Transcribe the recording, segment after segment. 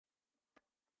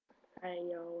Hey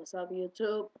yo, what's up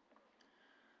YouTube?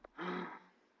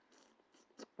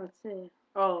 Let's see.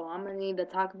 Oh, I'm gonna need to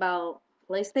talk about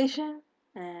PlayStation,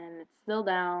 and it's still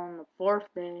down the fourth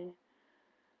day.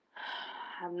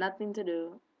 I have nothing to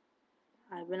do.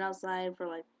 I've been outside for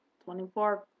like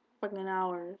 24 fucking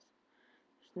hours.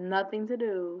 There's nothing to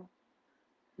do.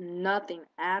 Nothing.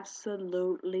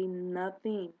 Absolutely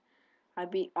nothing. I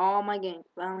beat all my games.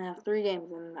 I only have 3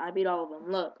 games, and I beat all of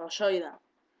them. Look, I'll show you them.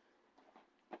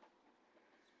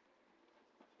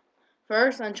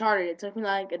 First, Uncharted. It took me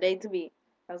like a day to beat.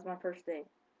 That was my first day.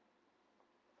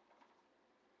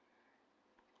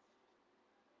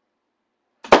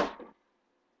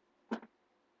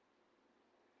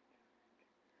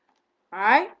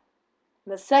 Alright?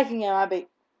 The second game I beat.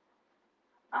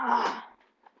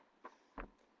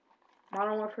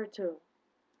 Modern Warfare 2.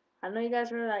 I know you guys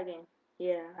heard of that game.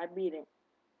 Yeah, I beat it.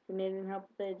 If you need any help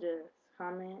with it, just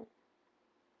comment.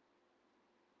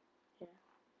 Yeah.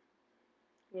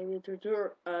 Gave you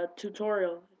a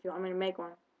tutorial if you want me to make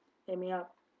one. Hit me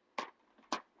up.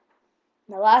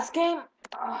 The last game,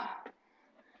 I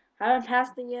haven't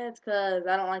passed it yet because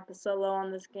I don't like the solo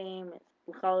on this game.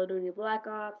 It's Call of Duty Black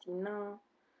Ops, you know.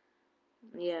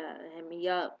 Yeah, hit me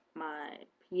up. My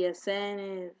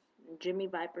PSN is Jimmy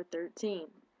Viper 13.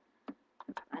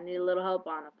 I need a little help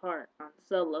on a part on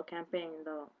solo campaign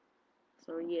though.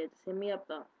 So yeah, just hit me up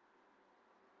though.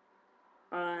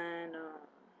 And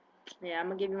yeah, I'm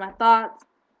gonna give you my thoughts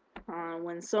on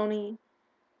when Sony,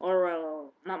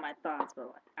 or not my thoughts, but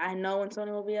like I know when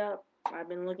Sony will be up. I've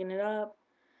been looking it up.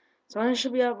 Sony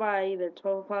should be up by either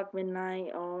 12 o'clock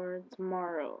midnight or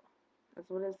tomorrow. That's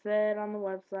what it said on the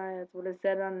website. That's what it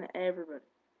said on everybody.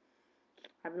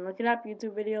 I've been looking up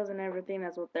YouTube videos and everything.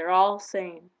 That's what they're all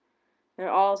saying. They're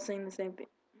all saying the same thing.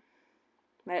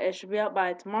 That it should be up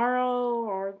by tomorrow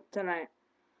or tonight.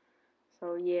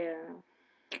 So yeah.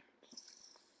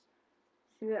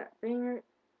 See that thing?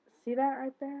 See that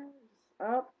right there?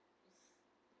 Up.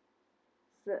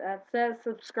 That says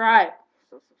subscribe.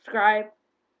 So subscribe,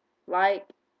 like.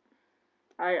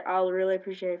 I'll really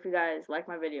appreciate if you guys like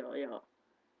my video, yo,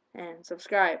 and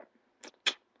subscribe.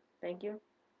 Thank you.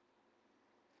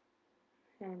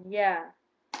 And yeah,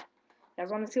 you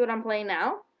guys want to see what I'm playing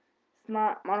now? It's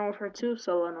not Modern Warfare 2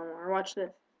 solo no more. Watch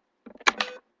this.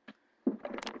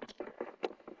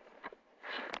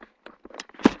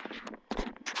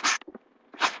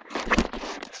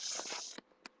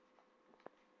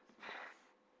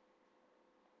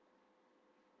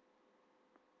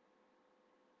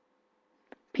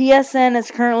 PSN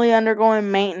is currently undergoing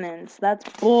maintenance. That's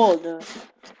bull, dude.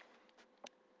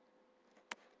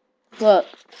 Look.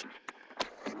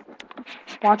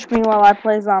 Watch me while I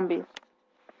play zombies.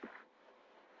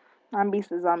 I'm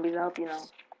Beast of Zombies, I hope you know.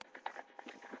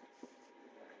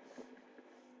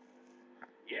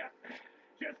 Yeah,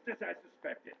 just as I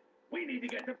suspected. We need to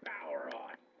get the power on.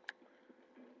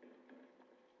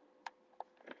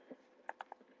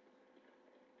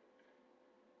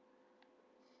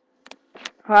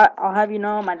 I'll have you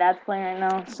know, my dad's playing right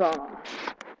now, so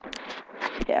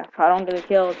yeah, if I don't get a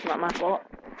kill, it's not my fault.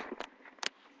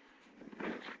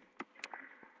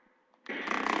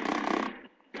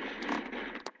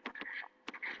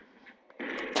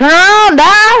 Turn around,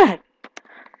 Dad!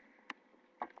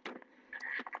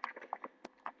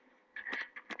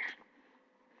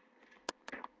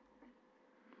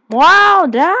 Wow,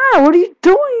 Dad, what are you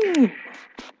doing?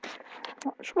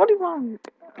 What do you want?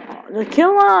 Just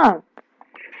kill him.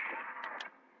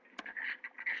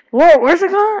 Whoa, where's the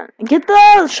gun? Get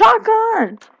the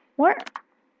shotgun. Where?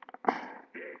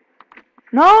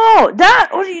 No, Dad,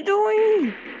 what are you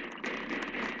doing?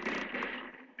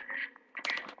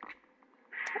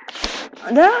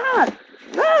 Dad,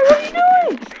 what are you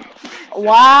doing?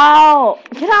 Wow,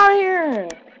 get out of here.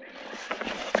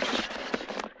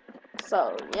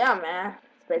 So, yeah, man,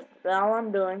 that's basically all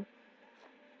I'm doing.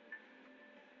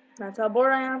 That's how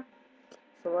bored I am.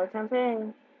 So, what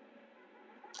campaign?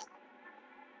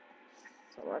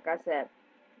 So, like I said,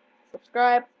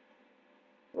 subscribe,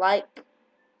 like,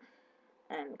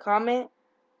 and comment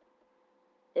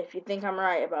if you think I'm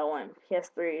right about when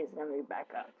PS3 is going to be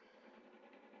back up.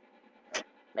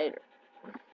 Later.